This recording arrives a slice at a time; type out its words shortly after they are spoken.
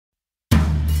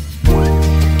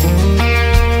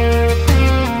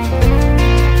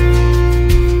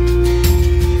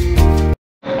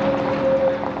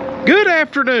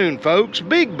afternoon, folks.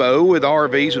 Big Bo with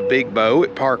RVs with Big Bo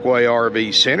at Parkway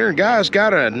RV Center. Guys,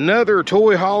 got another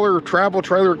Toyhauler travel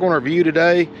trailer going to review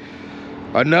today.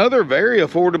 Another very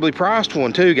affordably priced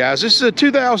one too, guys. This is a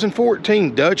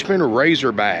 2014 Dutchmen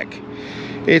Razorback.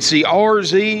 It's the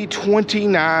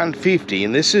RZ2950,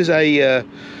 and this is a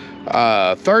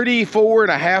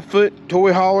 34.5 foot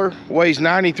Toyhauler. Weighs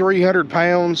 9,300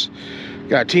 pounds.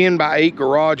 Got a 10 by 8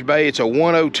 garage bay. It's a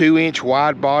 102 inch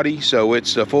wide body, so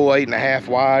it's a full 8.5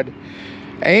 wide.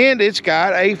 And it's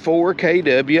got a 4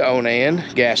 kW Onan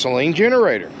gasoline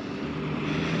generator.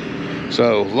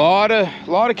 So lot of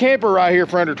camper right here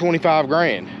for under 25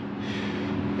 grand.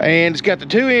 And it's got the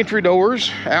 2 entry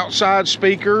doors, outside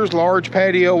speakers, large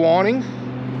patio awning.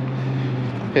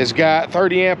 It's got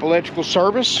 30 amp electrical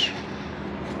service.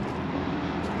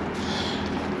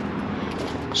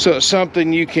 So it's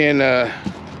something you can,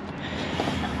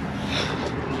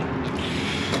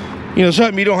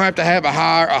 something you don't have to have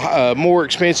a more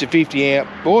expensive 50 amp.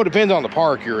 Well, it depends on the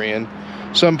park you're in.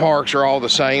 Some parks are all the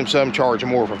same, some charge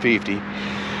more for 50.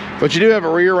 But you do have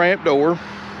a rear ramp door.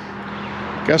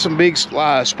 Got some big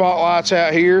spotlights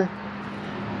out here.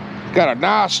 Got a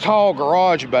nice tall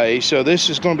garage bay, so this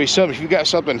is going to be something, if you've got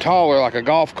something taller like a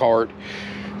golf cart,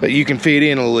 that you can fit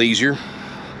in a little easier.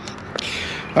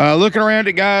 Looking around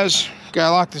it, guys, I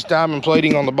like this diamond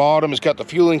plating on the bottom. It's got the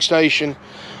fueling station,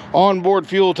 onboard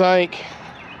fuel tank,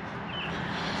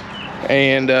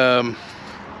 and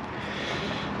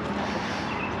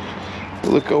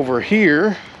look over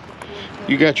here,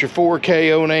 you got your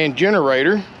 4K Onan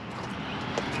generator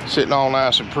sitting all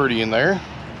nice and pretty in there.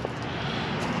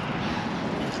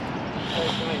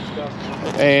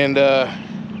 And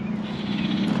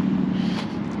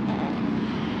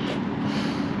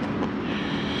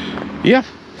yeah,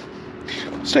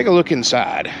 let's take a look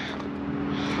inside.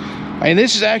 And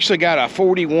this has actually got a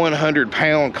 4,100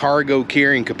 pound cargo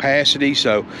carrying capacity,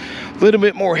 so a little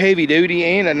bit more heavy duty,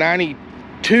 and a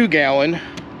 92 gallon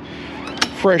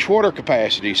freshwater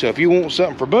capacity. So if you want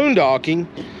something for boondocking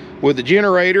with the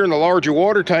generator and the larger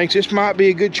water tanks, this might be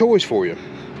a good choice for you.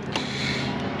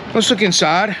 Let's look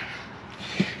inside.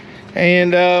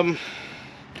 And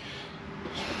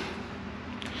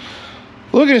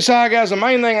looking inside, guys, the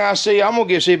main thing I see, I'm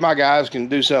gonna see if my guys can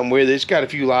do something with it. It's got a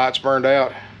few lights burned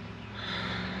out.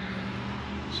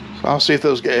 So I'll see if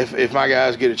if my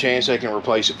guys get a chance, they can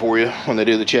replace it for you when they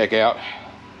do the checkout.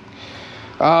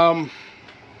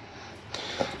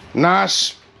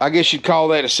 Nice, I guess you'd call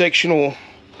that a sectional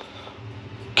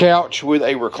couch with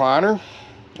a recliner.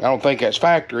 I don't think that's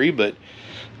factory, but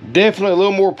definitely a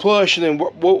little more plush than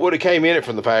what would have came in it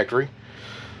from the factory.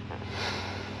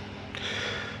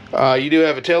 You do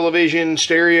have a television,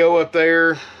 stereo up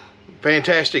there,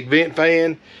 fantastic vent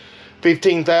fan,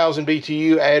 15,000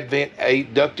 BTU Advent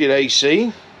 8 ducted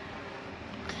AC.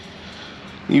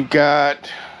 You've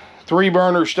got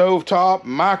 3-burner stovetop,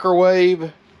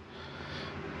 microwave.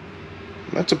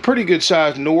 That's a pretty good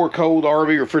sized Norcold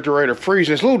RV refrigerator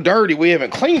freezer. It's a little dirty. We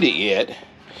haven't cleaned it yet,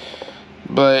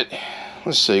 but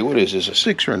let's see, what is this, a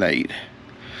 6 or an 8?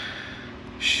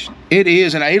 It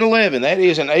is an 811. That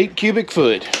is an 8 cubic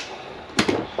foot.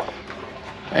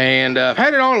 And I've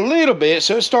had it on a little bit,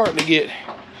 so it's starting to get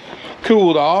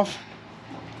cooled off.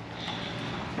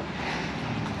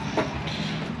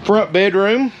 Front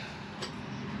bedroom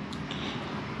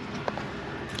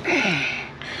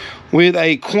with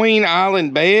a queen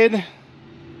island bed.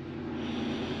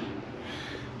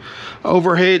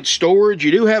 Overhead storage.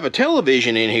 You do have a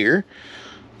television in here,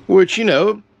 which,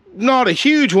 not a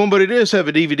huge one, but it does have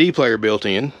a DVD player built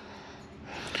in.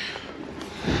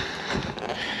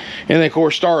 And then, of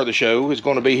course, star of the show is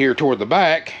going to be here toward the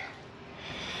back.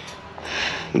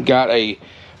 Got a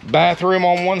bathroom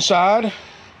on one side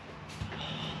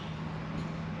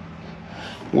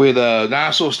with a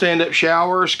nice little stand-up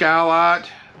shower, skylight,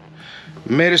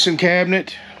 medicine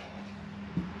cabinet.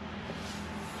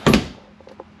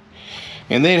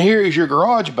 And then here is your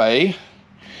garage bay.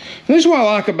 And this is what I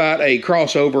like about a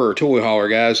crossover or Toyhauler,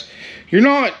 guys. You're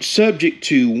not subject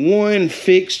to one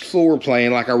fixed floor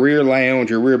plan like a rear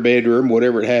lounge or rear bedroom,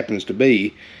 whatever it happens to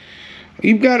be.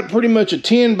 You've got pretty much a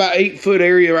 10 by 8 foot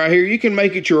area right here. You can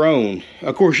make it your own.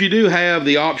 Of course, you do have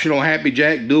the optional Happy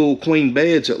Jack dual queen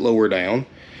beds that lower down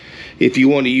if you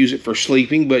want to use it for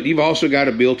sleeping, but you've also got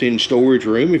a built-in storage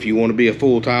room if you want to be a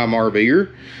full-time RVer.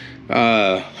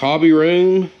 Hobby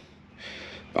room,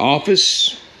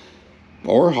 office,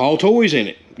 or haul toys in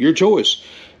it, your choice.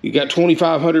 You got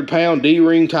 2,500 pound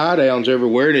D-ring tie downs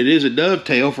everywhere, and it is a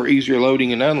dovetail for easier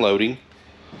loading and unloading.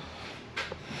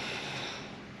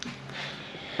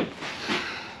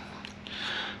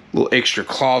 Little extra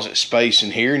closet space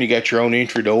in here, and you got your own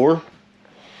entry door.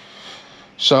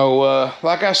 So,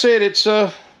 like I said, it's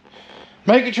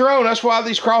make it your own. That's why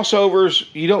these crossovers,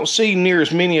 you don't see near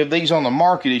as many of these on the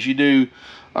market as you do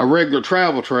a regular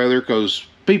travel trailer, because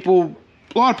a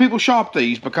lot of people shop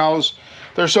these because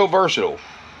they're so versatile.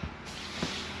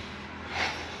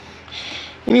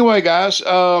 Anyway, guys,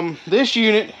 this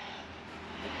unit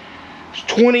is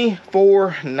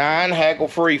 $24,900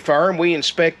 haggle-free firm. We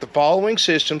inspect the following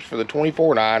systems for the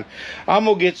 $24,900. I'm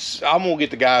gonna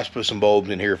get the guys to put some bulbs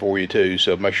in here for you too,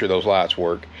 so make sure those lights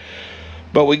work.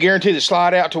 But we guarantee the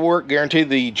slide out to work, guarantee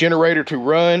the generator to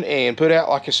run and put out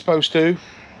like it's supposed to.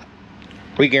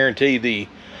 We guarantee the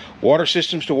water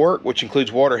systems to work, which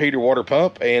includes water heater, water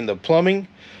pump, and the plumbing.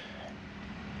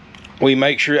 We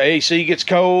make sure AC gets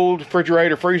cold,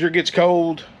 refrigerator, freezer gets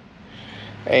cold,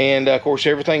 and of course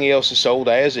everything else is sold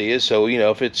as is. So, you know,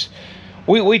 if it's,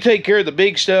 we take care of the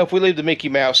big stuff, we leave the Mickey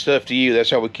Mouse stuff to you. That's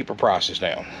how we keep our prices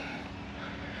down.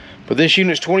 But this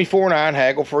unit is $24,900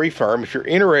 haggle-free firm. If you're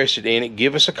interested in it,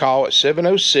 give us a call at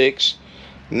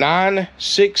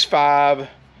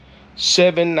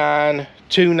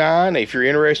 706-965-7929. If you're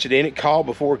interested in it, call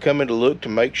before coming to look to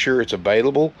make sure it's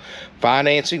available.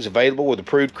 Financing's available with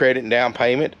approved credit and down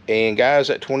payment. And guys,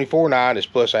 that $24,900 is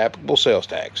plus applicable sales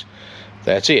tax.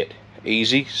 That's it.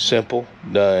 Easy, simple,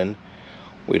 done.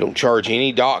 We don't charge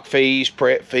any dock fees,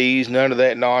 prep fees, none of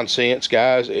that nonsense,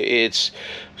 guys. It's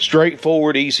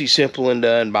straightforward, easy, simple, and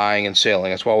done buying and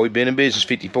selling. That's why we've been in business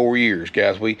 54 years,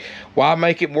 guys. Why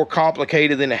make it more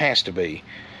complicated than it has to be?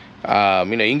 You know,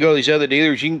 you can go to these other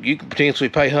dealers, you can potentially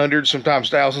pay hundreds, sometimes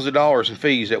thousands of dollars in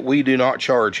fees that we do not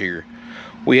charge here.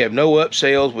 We have no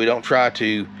upsells. We don't try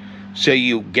to sell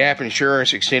you gap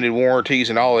insurance, extended warranties,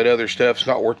 and all that other stuff. It's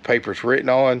not worth the paper it's written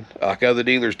on like other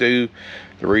dealers do.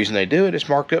 The reason they do it is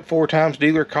marked up 4 times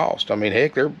dealer cost. I mean,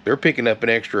 heck, they're picking up an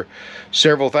extra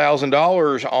several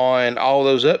 $1,000s on all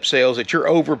those upsells that you're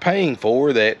overpaying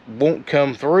for that won't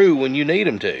come through when you need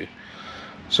them to.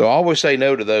 So I always say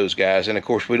no to those guys. And of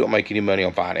course, we don't make any money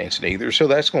on financing either. So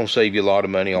that's going to save you a lot of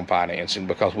money on financing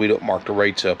because we don't mark the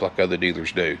rates up like other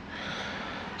dealers do.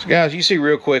 So guys, you see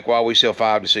real quick why we sell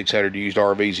 500 to 600 used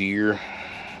RVs a year.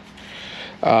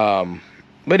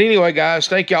 But anyway, guys,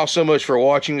 thank y'all so much for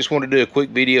watching. Just wanted to do a quick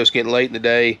video. It's getting late in the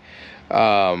day.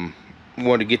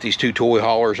 Wanted to get these 2 toy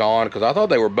haulers on because I thought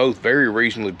they were both very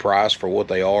reasonably priced for what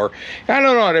they are. And I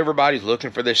know not everybody's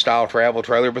looking for this style travel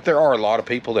trailer, but there are a lot of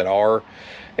people that are.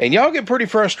 And y'all get pretty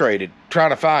frustrated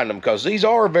trying to find them because these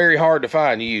are very hard to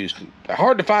find used.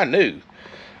 Hard to find new.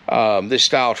 This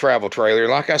style travel trailer.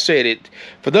 Like I said,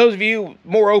 for those of you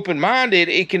more open-minded,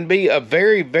 it can be a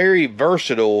very, very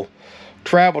versatile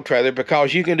travel trailer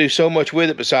because you can do so much with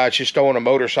it besides just throwing a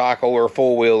motorcycle or a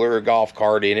four-wheeler or a golf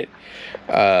cart in it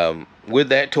with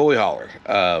that toy hauler.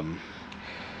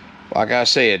 Like I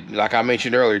said, like I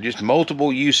mentioned earlier, just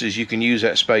multiple uses you can use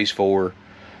that space for.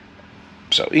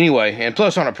 So anyway, and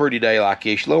plus on a pretty day like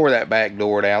this, lower that back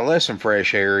door down, let some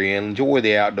fresh air in, enjoy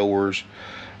the outdoors.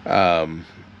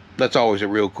 That's always a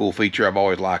real cool feature I've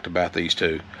always liked about these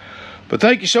two. But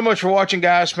thank you so much for watching,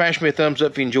 guys. Smash me a thumbs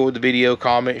up if you enjoyed the video.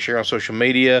 Comment, share on social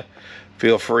media.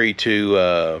 Feel free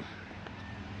to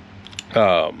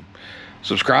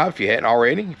subscribe if you hadn't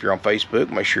already. If you're on Facebook,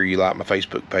 make sure you like my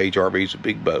Facebook page, RVs with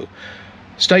Big Bo.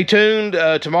 Stay tuned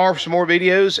tomorrow for some more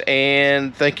videos.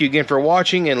 And thank you again for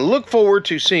watching. And look forward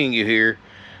to seeing you here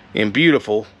in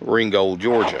beautiful Ringgold,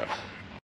 Georgia.